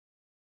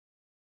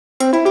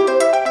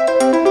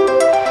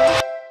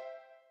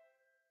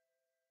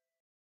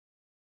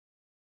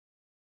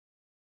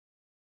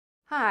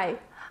Hi,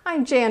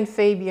 I'm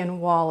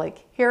Fabian Wallake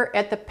here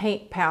at the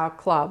Paint Pal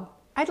Club.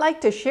 I'd like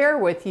to share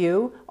with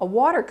you a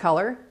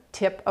watercolor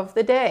tip of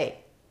the day.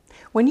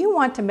 When you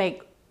want to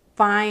make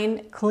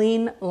fine,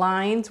 clean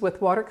lines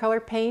with watercolor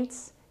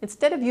paints,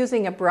 instead of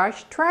using a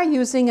brush, try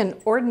using an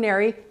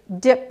ordinary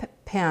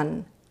dip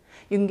pen.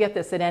 You can get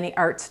this at any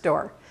art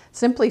store.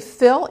 Simply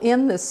fill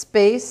in the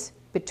space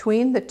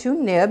between the two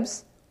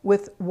nibs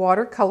with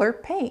watercolor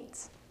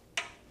paints.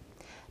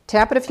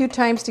 Tap it a few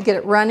times to get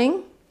it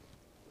running.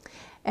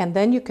 And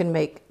then you can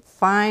make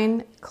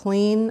fine,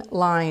 clean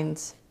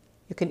lines.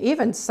 You can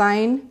even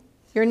sign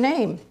your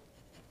name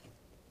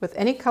with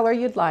any color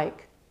you'd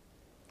like.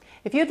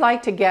 If you'd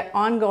like to get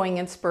ongoing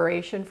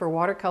inspiration for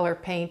watercolor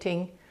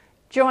painting,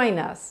 join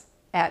us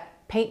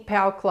at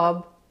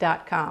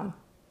paintpalclub.com.